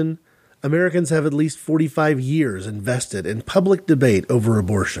nation, Americans have at least 45 years invested in public debate over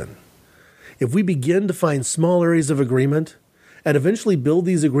abortion. If we begin to find small areas of agreement and eventually build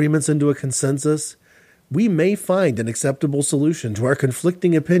these agreements into a consensus, we may find an acceptable solution to our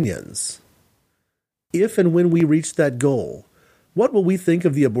conflicting opinions. If and when we reach that goal, what will we think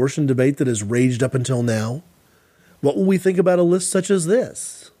of the abortion debate that has raged up until now? What will we think about a list such as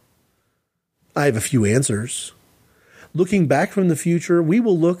this? I have a few answers. Looking back from the future, we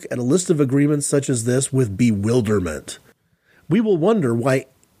will look at a list of agreements such as this with bewilderment. We will wonder why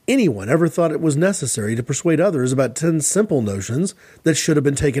anyone ever thought it was necessary to persuade others about 10 simple notions that should have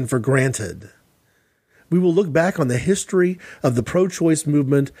been taken for granted. We will look back on the history of the pro-choice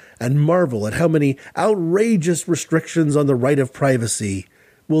movement and marvel at how many outrageous restrictions on the right of privacy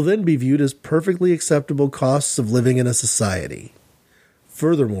will then be viewed as perfectly acceptable costs of living in a society.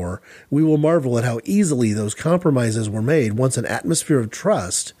 Furthermore, we will marvel at how easily those compromises were made once an atmosphere of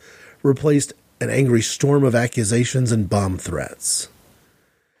trust replaced an angry storm of accusations and bomb threats.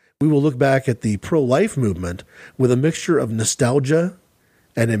 We will look back at the pro-life movement with a mixture of nostalgia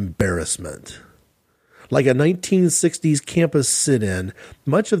and embarrassment. Like a 1960s campus sit-in,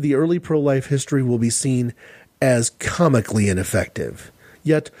 much of the early pro-life history will be seen as comically ineffective,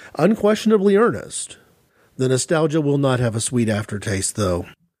 yet unquestionably earnest. The nostalgia will not have a sweet aftertaste, though.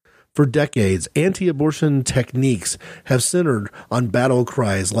 For decades, anti-abortion techniques have centered on battle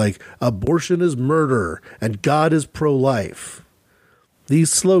cries like "abortion is murder" and "God is pro-life."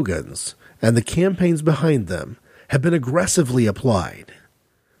 These slogans, and the campaigns behind them, have been aggressively applied.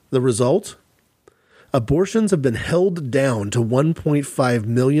 The result? Abortions have been held down to 1.5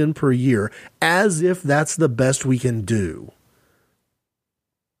 million per year, as if that's the best we can do.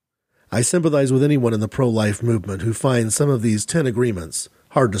 I sympathize with anyone in the pro-life movement who finds some of these 10 agreements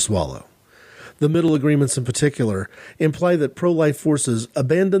hard to swallow. The middle agreements in particular imply that pro-life forces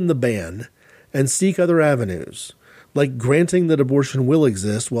abandon the ban and seek other avenues, like granting that abortion will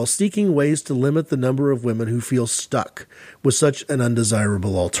exist while seeking ways to limit the number of women who feel stuck with such an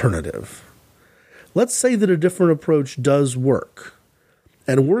undesirable alternative. Let's say that a different approach does work,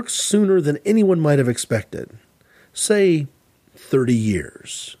 and works sooner than anyone might have expected. Say 30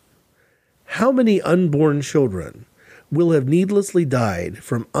 years. How many unborn children will have needlessly died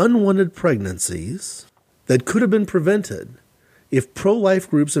from unwanted pregnancies that could have been prevented if pro-life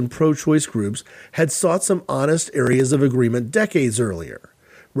groups and pro-choice groups had sought some honest areas of agreement decades earlier,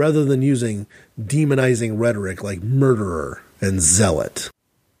 rather than using demonizing rhetoric like murderer and zealot?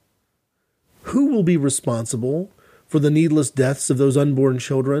 Who will be responsible for the needless deaths of those unborn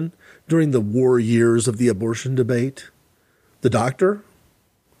children during the war years of the abortion debate? The doctor?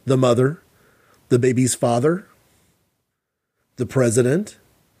 The mother? The baby's father? The president?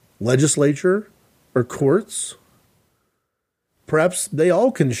 Legislature? Or courts? Perhaps they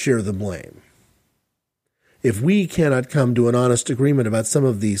all can share the blame. If we cannot come to an honest agreement about some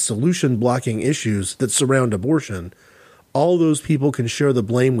of the solution-blocking issues that surround abortion, all those people can share the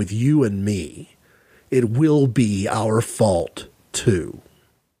blame with you and me. It will be our fault, too.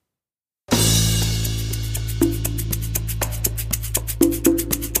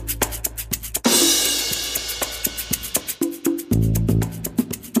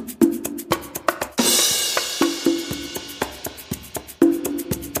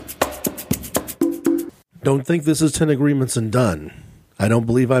 Don't think this is 10 agreements and done. I don't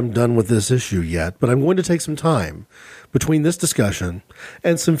believe I'm done with this issue yet, but I'm going to take some time between this discussion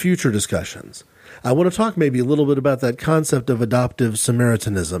and some future discussions. I want to talk maybe a little bit about that concept of adoptive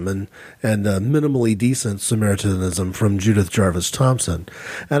Samaritanism and minimally decent Samaritanism from Judith Jarvis Thomson.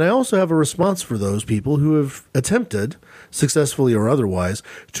 And I also have a response for those people who have attempted, successfully or otherwise,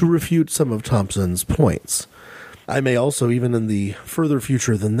 to refute some of Thomson's points. I may also, even in the further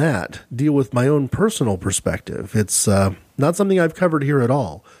future than that, deal with my own personal perspective. It's not something I've covered here at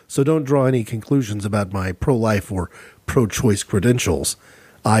all, so don't draw any conclusions about my pro-life or pro-choice credentials.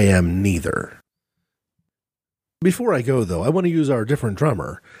 I am neither. Before I go, though, I want to use our different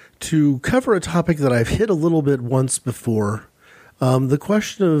drummer to cover a topic that I've hit a little bit once before, the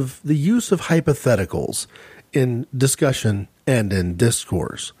question of the use of hypotheticals in discussion and in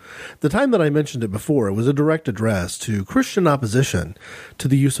discourse. The time that I mentioned it before, it was a direct address to Christian opposition to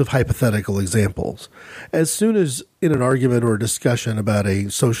the use of hypothetical examples. As soon as in an argument or a discussion about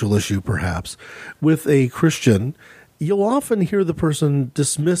a social issue, perhaps, with a Christian, you'll often hear the person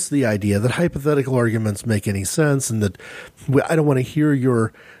dismiss the idea that hypothetical arguments make any sense and that I don't want to hear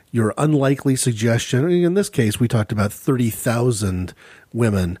your unlikely suggestion. In this case, we talked about 30,000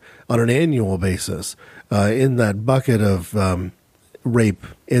 women on an annual basis in that bucket of rape,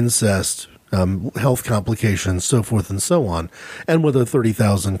 incest, health complications, so forth and so on. And whether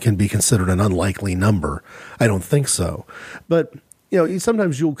 30,000 can be considered an unlikely number, I don't think so. But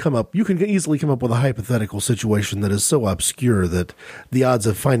sometimes you can easily come up with a hypothetical situation that is so obscure that the odds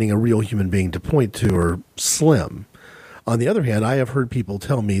of finding a real human being to point to are slim. On the other hand, I have heard people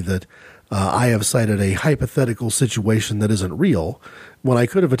tell me that I have cited a hypothetical situation that isn't real when I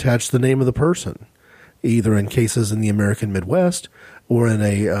could have attached the name of the person, either in cases in the American Midwest or in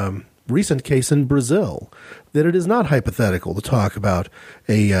a recent case in Brazil, that it is not hypothetical to talk about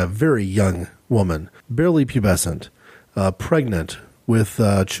a very young woman, barely pubescent, pregnant with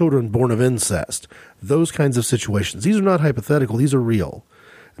children born of incest. Those kinds of situations. These are not hypothetical. These are real.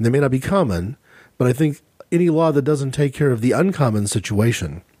 And they may not be common, but I think any law that doesn't take care of the uncommon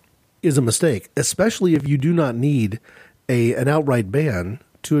situation is a mistake, especially if you do not need an outright ban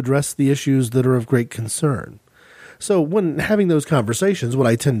to address the issues that are of great concern. So when having those conversations, what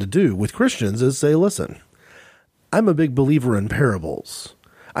I tend to do with Christians is say, listen, I'm a big believer in parables.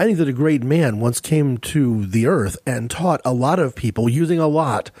 I think that a great man once came to the earth and taught a lot of people using a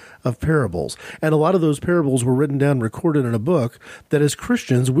lot of parables. And a lot of those parables were written down, recorded in a book that as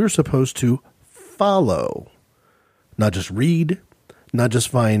Christians we're supposed to follow. Not just read, not just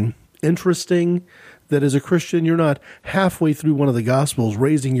find interesting, that as a Christian you're not halfway through one of the Gospels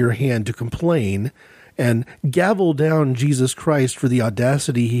raising your hand to complain and gavel down Jesus Christ for the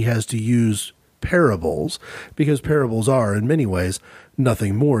audacity he has to use parables, because parables are, in many ways,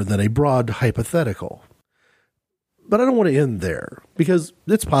 nothing more than a broad hypothetical. But I don't want to end there, because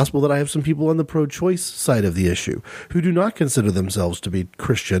it's possible that I have some people on the pro-choice side of the issue who do not consider themselves to be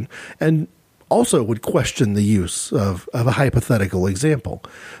Christian and also would question the use of a hypothetical example.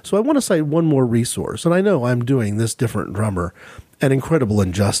 So I want to cite one more resource, and I know I'm doing this different drummer an incredible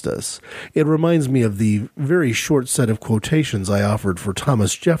injustice. It reminds me of the very short set of quotations I offered for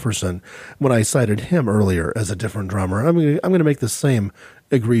Thomas Jefferson when I cited him earlier as a different drummer. I'm going to make the same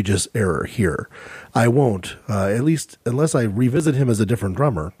egregious error here. I won't, at least unless I revisit him as a different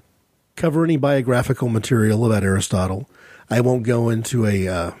drummer, cover any biographical material about Aristotle. I won't go into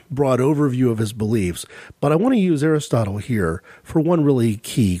a broad overview of his beliefs, but I want to use Aristotle here for one really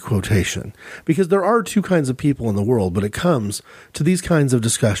key quotation, because there are two kinds of people in the world when it comes to these kinds of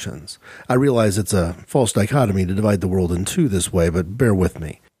discussions. I realize it's a false dichotomy to divide the world in two this way, but bear with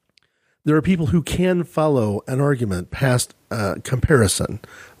me. There are people who can follow an argument past comparison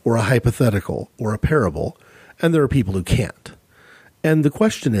or a hypothetical or a parable, and there are people who can't. And the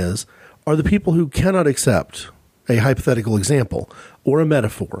question is, are the people who cannot accept a hypothetical example or a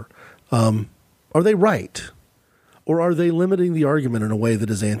metaphor, are they right? Or are they limiting the argument in a way that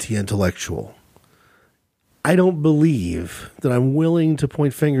is anti-intellectual? I don't believe that I'm willing to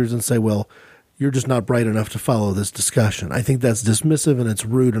point fingers and say, well, you're just not bright enough to follow this discussion. I think that's dismissive and it's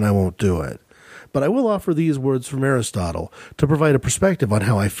rude and I won't do it. But I will offer these words from Aristotle to provide a perspective on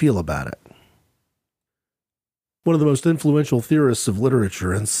how I feel about it. One of the most influential theorists of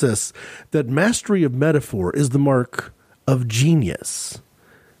literature insists that mastery of metaphor is the mark of genius.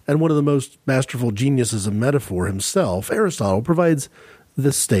 And one of the most masterful geniuses of metaphor himself, Aristotle, provides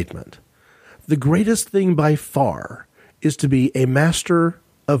this statement. The greatest thing by far is to be a master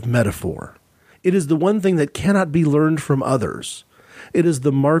of metaphor. It is the one thing that cannot be learned from others. It is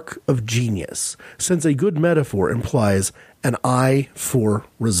the mark of genius, since a good metaphor implies an eye for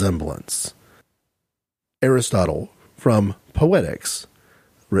resemblance. Aristotle, from Poetics,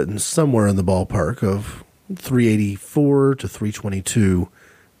 written somewhere in the ballpark of 384 to 322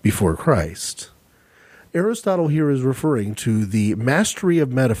 before Christ. Aristotle here is referring to the mastery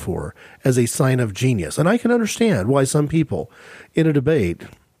of metaphor as a sign of genius. And I can understand why some people in a debate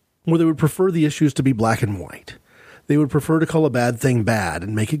where they would prefer the issues to be black and white, they would prefer to call a bad thing bad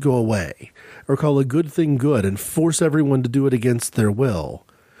and make it go away, or call a good thing good and force everyone to do it against their will,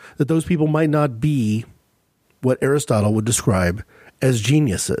 that those people might not be what Aristotle would describe as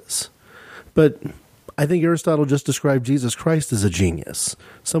geniuses. But I think Aristotle just described Jesus Christ as a genius,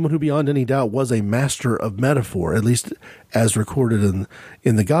 someone who beyond any doubt was a master of metaphor, at least as recorded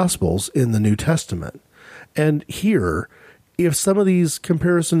in the Gospels in the New Testament. And here, if some of these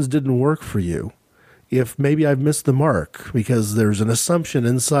comparisons didn't work for you, if maybe I've missed the mark because there's an assumption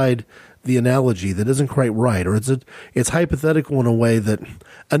inside the analogy that isn't quite right, or it's hypothetical in a way that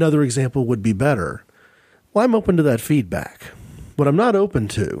another example would be better, well, I'm open to that feedback. What I'm not open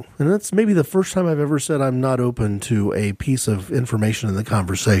to, and that's maybe the first time I've ever said I'm not open to a piece of information in the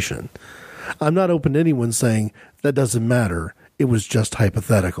conversation. I'm not open to anyone saying, that doesn't matter, it was just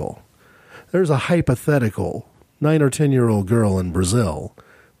hypothetical. There's a hypothetical 9 or 10-year-old girl in Brazil,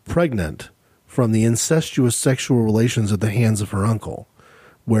 pregnant from the incestuous sexual relations at the hands of her uncle,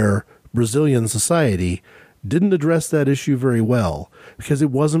 where Brazilian society didn't address that issue very well because it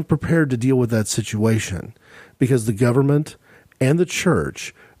wasn't prepared to deal with that situation, because the government and the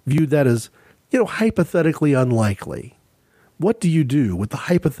church viewed that as, hypothetically unlikely. What do you do with the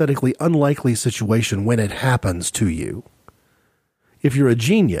hypothetically unlikely situation when it happens to you? If you're a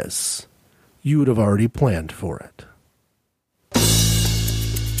genius, you would have already planned for it.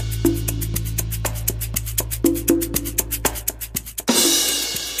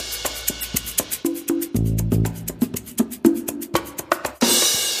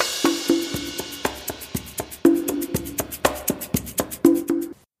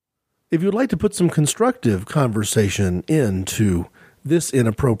 If you'd like to put some constructive conversation into this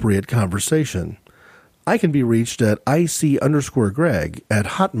inappropriate conversation, I can be reached at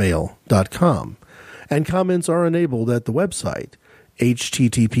ic_greg@hotmail.com, and comments are enabled at the website,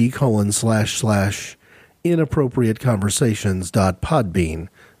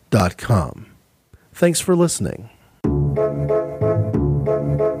 http://inappropriateconversations.podbean.com. Thanks for listening.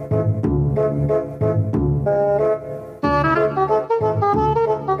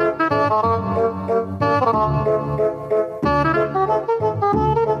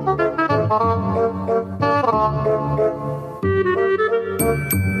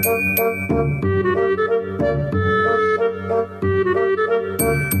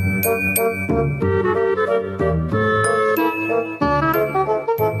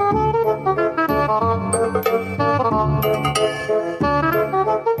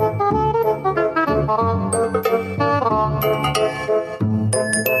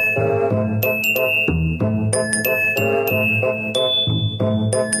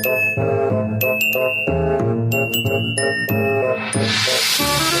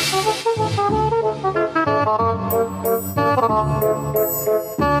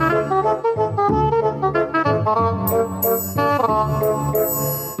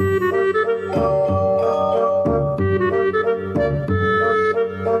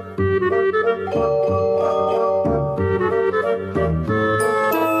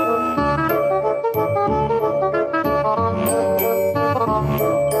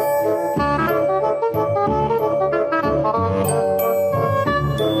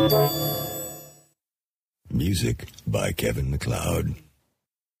 Music by Kevin MacLeod.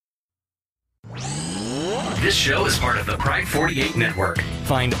 This show is part of the Pride 48 Network.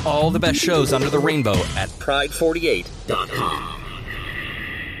 Find all the best shows under the rainbow at Pride48.com.